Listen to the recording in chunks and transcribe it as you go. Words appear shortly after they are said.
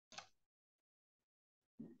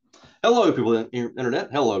Hello, people in the internet.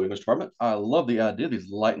 Hello, English department. I love the idea of these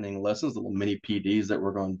lightning lessons, little mini PDs that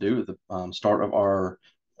we're going to do at the start of our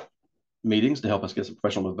meetings to help us get some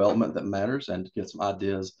professional development that matters and to get some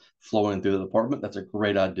ideas flowing through the department. That's a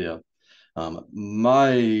great idea.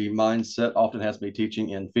 My mindset often has me teaching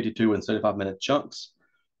in 52 and 75-minute chunks.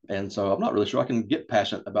 And so I'm not really sure I can get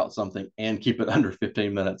passionate about something and keep it under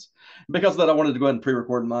 15 minutes. Because of that, I wanted to go ahead and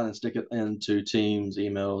pre-record mine and stick it into Teams,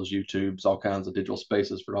 emails, YouTubes, all kinds of digital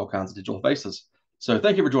spaces for all kinds of digital faces. So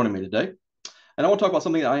thank you for joining me today. And I want to talk about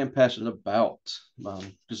something that I am passionate about.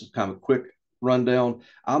 Just kind of a quick rundown.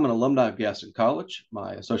 I'm an alumni of Gaston College.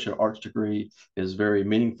 My associate arts degree is very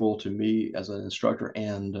meaningful to me as an instructor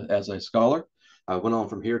and as a scholar. I went on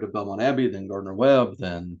from here to Belmont Abbey, then Gardner Webb,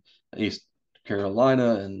 then East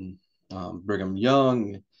Carolina, and Brigham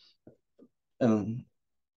Young, and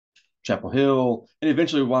Chapel Hill, and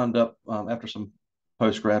eventually wound up after some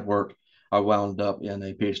post grad work. I wound up in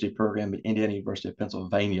a PhD program at Indiana University of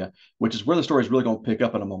Pennsylvania, which is where the story is really going to pick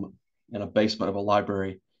up in a moment, in a basement of a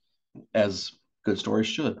library, as good stories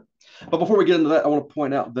should. But before we get into that, I want to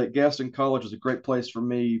point out that Gaston College was a great place for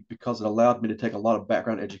me because it allowed me to take a lot of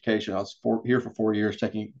background education. I was here for 4 years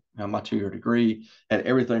taking my 2 year degree, had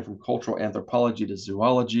everything from cultural anthropology to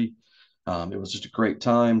zoology. It was just a great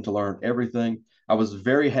time to learn everything. I was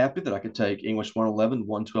very happy that I could take English 111,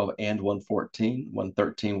 112, and 114.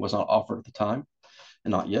 113 was not offered at the time,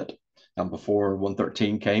 and not yet, before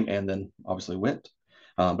 113 came and then obviously went.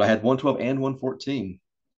 But I had 112 and 114.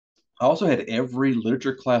 I also had every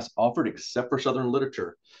literature class offered except for Southern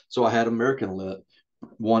literature. So I had American Lit,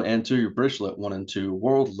 1 and 2, British Lit, 1 and 2,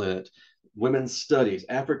 World Lit, Women's Studies,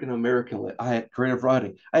 African American Lit. I had creative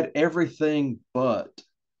writing. I had everything but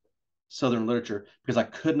Southern literature because I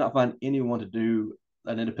could not find anyone to do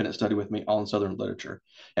an independent study with me on Southern literature.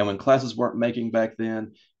 And when classes weren't making back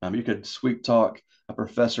then, you could sweet talk a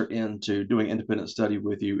professor into doing independent study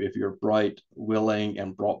with you if you're bright, willing,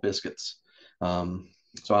 and brought biscuits.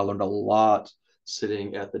 So I learned a lot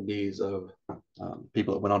sitting at the knees of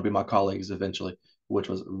people that went on to be my colleagues eventually, which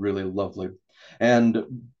was really lovely. And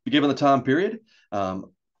given the time period,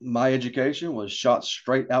 my education was shot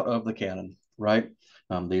straight out of the canon, right?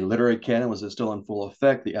 The literary canon was still in full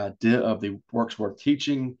effect. The idea of the works worth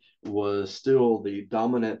teaching was still the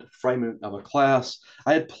dominant framing of a class.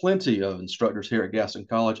 I had plenty of instructors here at Gaston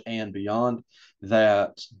College and beyond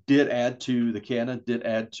that did add to the canon, did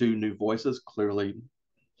add to new voices. Clearly,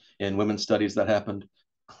 in women's studies, that happened.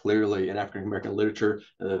 Clearly, in African American literature,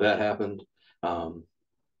 that happened. Um,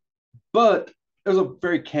 but it was a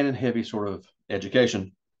very canon heavy sort of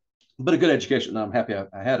education, but a good education. And I'm happy I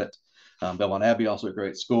had it. Belmont Abbey, also a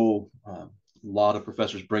great school. A lot of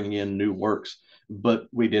professors bringing in new works, but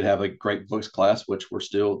we did have a great books class, which were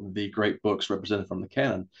still the great books represented from the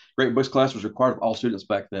canon. Great books class was required of all students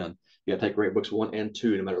back then. You had to take great books 1 and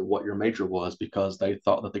 2, no matter what your major was, because they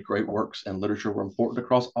thought that the great works and literature were important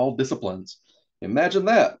across all disciplines. Imagine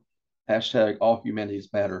that. Hashtag all humanities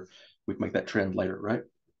matter. We can make that trend later, right?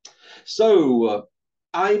 So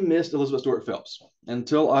I missed Elizabeth Stuart Phelps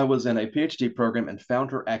until I was in a PhD program and found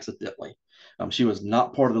her accidentally. She was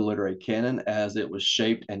not part of the literary canon as it was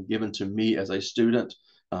shaped and given to me as a student,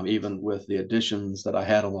 even with the additions that I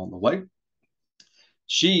had along the way.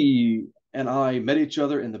 She and I met each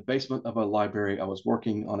other in the basement of a library. I was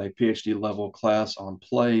working on a PhD level class on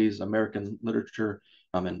plays, American literature,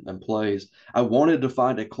 and plays. I wanted to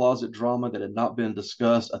find a closet drama that had not been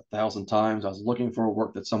discussed 1,000 times. I was looking for a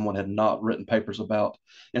work that someone had not written papers about.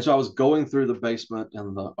 And so I was going through the basement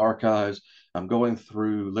and the archives. I'm going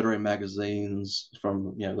through literary magazines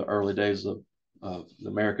from the early days of the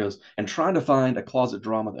Americas and trying to find a closet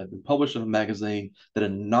drama that had been published in a magazine that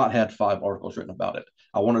had not had 5 articles written about it.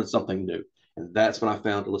 I wanted something new. And that's when I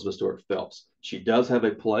found Elizabeth Stuart Phelps. She does have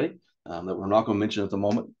a play that we're not going to mention at the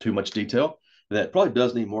moment, too much detail, that probably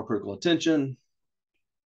does need more critical attention,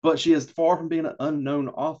 but she is far from being an unknown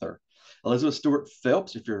author. Elizabeth Stuart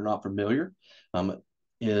Phelps, if you're not familiar,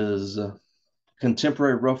 is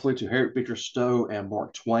contemporary roughly to Harriet Beecher Stowe and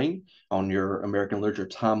Mark Twain on your American literature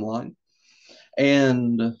timeline.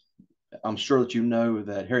 And I'm sure that you know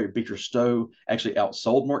that Harriet Beecher Stowe actually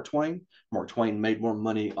outsold Mark Twain. Mark Twain made more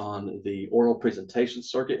money on the oral presentation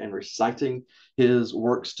circuit and reciting his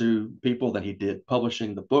works to people than he did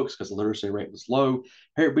publishing the books because the literacy rate was low.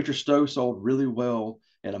 Harriet Beecher Stowe sold really well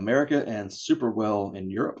in America and super well in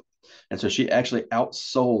Europe. And so she actually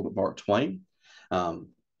outsold Mark Twain. Um,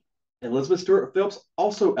 Elizabeth Stuart Phelps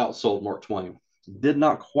also outsold Mark Twain. Did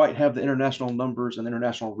not quite have the international numbers and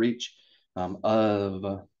international reach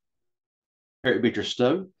of Harriet Beecher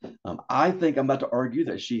Stowe. I think I'm about to argue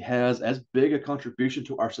that she has as big a contribution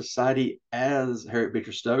to our society as Harriet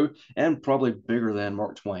Beecher Stowe, and probably bigger than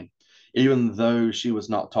Mark Twain, even though she was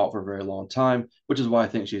not taught for a very long time, which is why I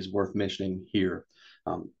think she's worth mentioning here.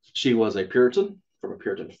 She was a Puritan from a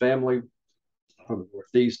Puritan family from the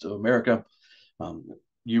Northeast of America. Um,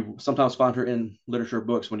 you sometimes find her in literature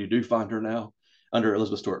books when you do find her now under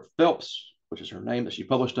Elizabeth Stuart Phelps, which is her name that she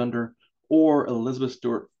published under, or Elizabeth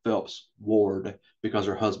Stuart Phelps Ward, because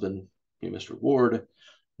her husband, Mr. Ward,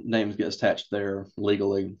 names get attached there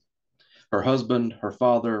legally. Her husband, her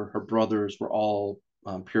father, her brothers were all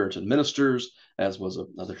Puritan ministers, as was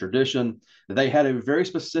the tradition. They had a very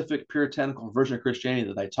specific puritanical version of Christianity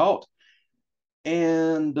that they taught,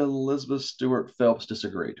 and Elizabeth Stuart Phelps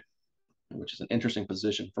disagreed, which is an interesting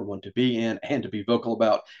position for one to be in and to be vocal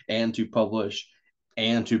about and to publish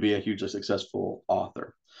and to be a hugely successful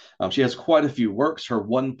author. She has quite a few works. Her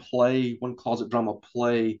one closet drama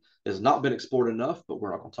play, has not been explored enough, but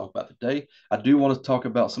we're not going to talk about today. I do want to talk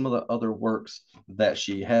about some of the other works that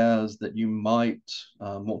she has that you might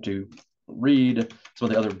want to read, some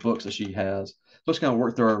of the other books that she has. So let's kind of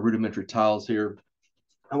work through our rudimentary tiles here.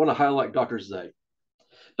 I want to highlight Dr. Zay.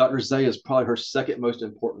 Dr. Zay is probably her second most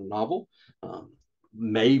important novel,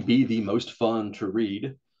 may be the most fun to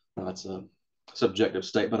read. That's a subjective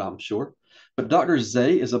statement, I'm sure. But Dr.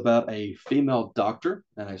 Zay is about a female doctor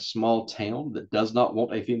in a small town that does not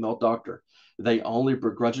want a female doctor. They only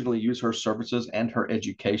begrudgingly use her services and her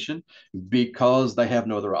education because they have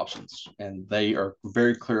no other options. And they are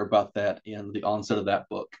very clear about that in the onset of that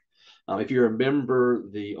book. If you remember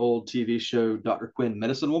the old TV show Dr. Quinn,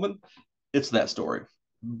 Medicine Woman, it's that story,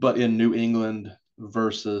 but in New England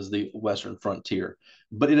versus the Western frontier.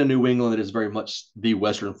 But in a New England that is very much the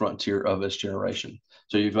Western frontier of its generation.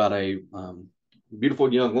 So you've got a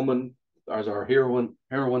beautiful young woman as our heroine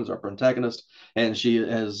is our protagonist, and she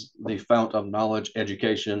is the fount of knowledge,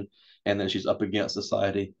 education, and then she's up against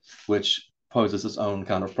society, which poses its own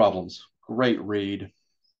kind of problems. Great read.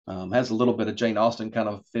 Has a little bit of Jane Austen kind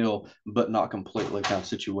of feel, but not completely, kind of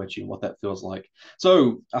situates you in what that feels like.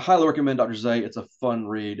 So I highly recommend Dr. Zay. It's a fun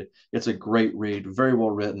read. It's a great read, very well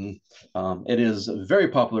written. It is very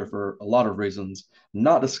popular for a lot of reasons,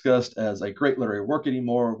 not discussed as a great literary work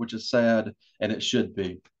anymore, which is sad, and it should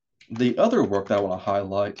be. The other work that I want to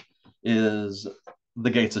highlight is The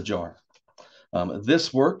Gates Ajar.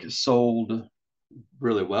 This work sold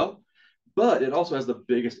really well, but it also has the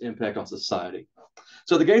biggest impact on society.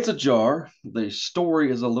 So The Gates Ajar, the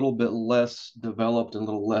story is a little bit less developed and a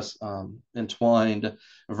little less entwined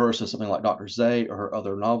versus something like Dr. Zay or her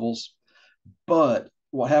other novels. But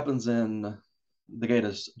what happens in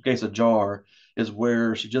Gates Ajar is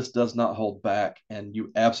where she just does not hold back, and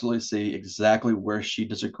you absolutely see exactly where she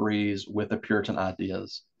disagrees with the Puritan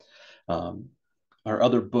ideas. Um, Our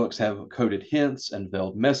other books have coded hints and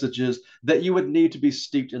veiled messages that you would need to be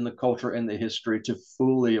steeped in the culture and the history to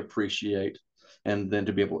fully appreciate, and then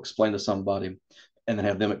to be able to explain to somebody and then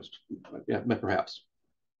have them, perhaps.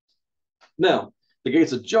 Now, The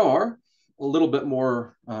Gates Ajar, a little bit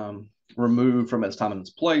more removed from its time and its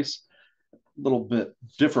place, a little bit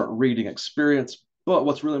different reading experience. But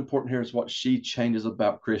what's really important here is what she changes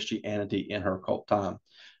about Christianity in her cult time,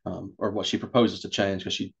 or what she proposes to change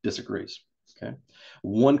because she disagrees. Okay,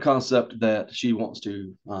 one concept that she wants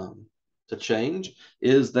to change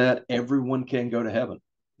is that everyone can go to heaven.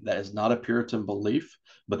 That is not a Puritan belief,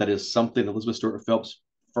 but that is something Elizabeth Stuart Phelps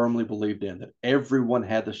firmly believed in, that everyone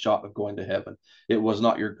had the shot of going to heaven. It was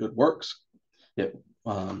not your good works. It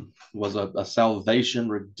was a salvation,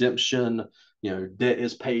 redemption, debt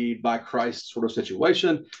is paid by Christ sort of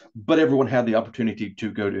situation, but everyone had the opportunity to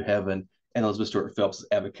go to heaven, and Elizabeth Stuart Phelps is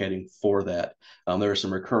advocating for that. There is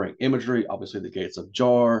some recurring imagery, obviously the gates of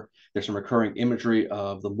Ajar. There's some recurring imagery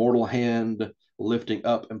of the mortal hand lifting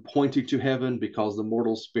up and pointing to heaven because the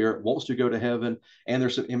mortal spirit wants to go to heaven. And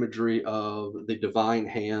there's some imagery of the divine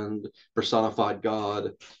hand, personified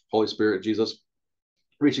God, Holy Spirit, Jesus,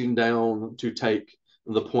 reaching down to take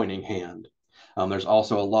the pointing hand. There's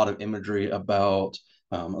also a lot of imagery about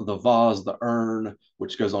the vase, the urn,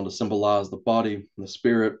 which goes on to symbolize the body, the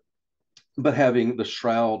spirit, but having the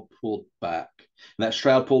shroud pulled back. And that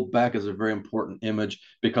shroud pulled back is a very important image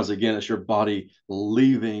because, again, it's your body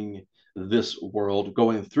leaving this world,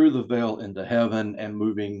 going through the veil into heaven and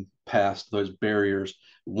moving past those barriers.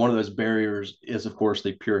 One of those barriers is, of course,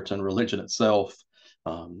 the Puritan religion itself.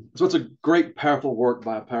 So it's a great, powerful work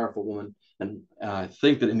by a powerful woman, and I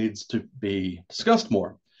think that it needs to be discussed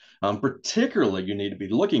more. Particularly, you need to be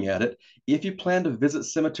looking at it if you plan to visit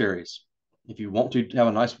cemeteries. If you want to have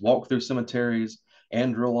a nice walk through cemeteries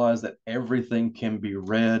and realize that everything can be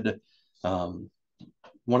read Um,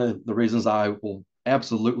 One of the reasons I will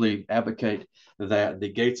absolutely advocate that the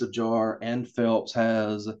Gates of Jar and Phelps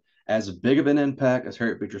has as big of an impact as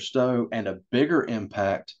Harriet Beecher Stowe and a bigger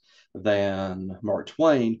impact than Mark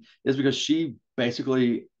Twain is because she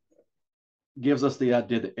basically gives us the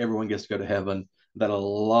idea that everyone gets to go to heaven, that a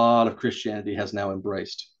lot of Christianity has now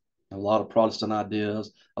embraced. A lot of Protestant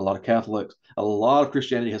ideas, a lot of Catholics, a lot of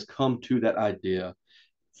Christianity has come to that idea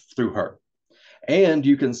through her. And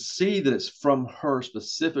you can see that it's from her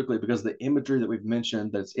specifically because the imagery that we've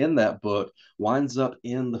mentioned that's in that book winds up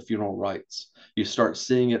in the funeral rites. You start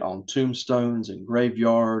seeing it on tombstones and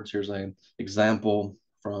graveyards. Here's an example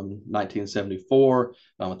from 1974.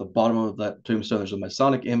 At the bottom of that tombstone, there's a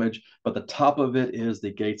Masonic image, but the top of it is the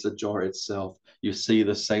Gates Ajar itself. You see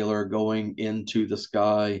the sailor going into the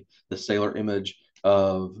sky, the sailor image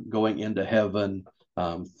of going into heaven.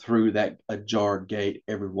 Through that ajar gate,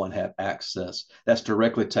 everyone had access. That's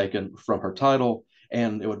directly taken from her title,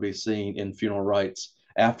 and it would be seen in funeral rites.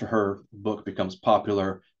 After her book becomes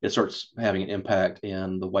popular, it starts having an impact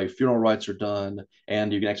in the way funeral rites are done,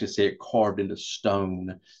 and you can actually see it carved into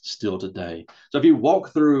stone still today. So if you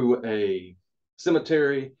walk through a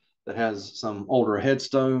cemetery that has some older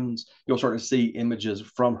headstones, you'll start to see images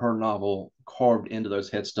from her novel carved into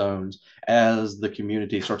those headstones as the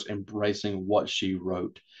community starts embracing what she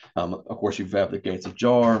wrote. Of course, you have the Gates of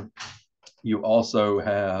Jar. You also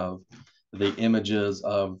have the images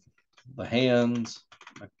of the hands.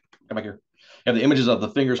 Come back here. You have the images of the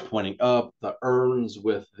fingers pointing up, the urns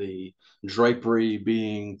with the drapery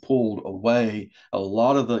being pulled away. A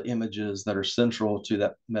lot of the images that are central to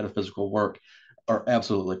that metaphysical work are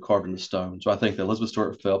absolutely carved into stone. So I think that Elizabeth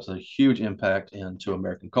Stuart Phelps has a huge impact into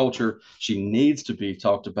American culture. She needs to be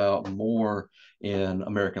talked about more in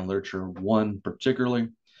American literature, one particularly.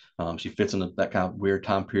 She fits into that kind of weird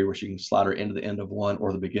time period where she can slide her into the end of one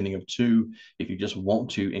or the beginning of two if you just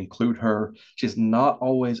want to include her. She's not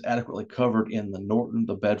always adequately covered in the Norton,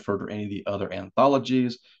 the Bedford, or any of the other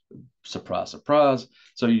anthologies. Surprise, surprise.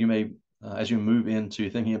 So you may, as you move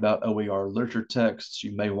into thinking about OER literature texts,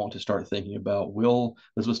 you may want to start thinking about, will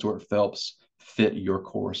Elizabeth Stuart Phelps fit your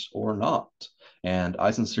course or not? And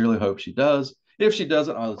I sincerely hope she does. If she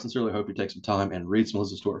doesn't, I sincerely hope you take some time and read some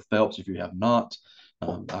Elizabeth Stuart Phelps if you have not.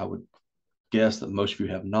 I would guess that most of you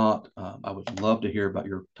have not. I would love to hear about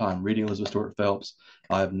your time reading Elizabeth Stuart Phelps.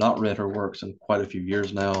 I have not read her works in quite a few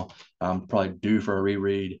years now. I'm probably due for a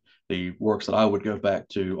reread. The works that I would go back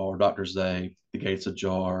to are Dr. Zay, The Gates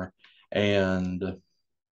Ajar, and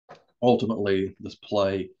ultimately this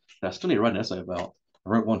play that I still need to write an essay about. I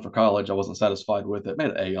wrote one for college. I wasn't satisfied with it. Made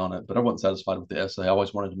an A on it, but I wasn't satisfied with the essay. I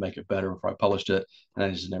always wanted to make it better before I published it, and I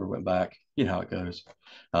just never went back. You know how it goes.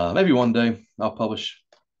 Maybe one day I'll publish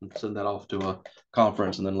and send that off to a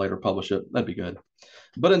conference and then later publish it. That'd be good.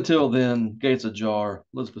 But until then, Gates Ajar,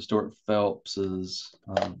 Elizabeth Stuart Phelps's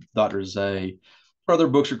Dr. Zay. Her other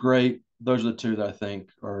books are great. Those are the two that I think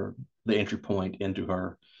are the entry point into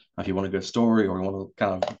her. If you want a good story or you want to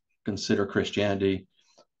kind of consider Christianity,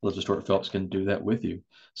 Elizabeth Stuart Phelps can do that with you.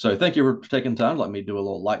 So thank you for taking time to let me do a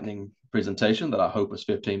little lightning presentation that I hope was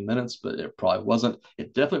 15 minutes, but it probably wasn't.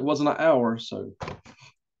 It definitely wasn't an hour, so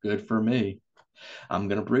good for me. I'm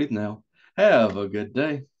going to breathe now. Have a good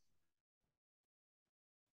day.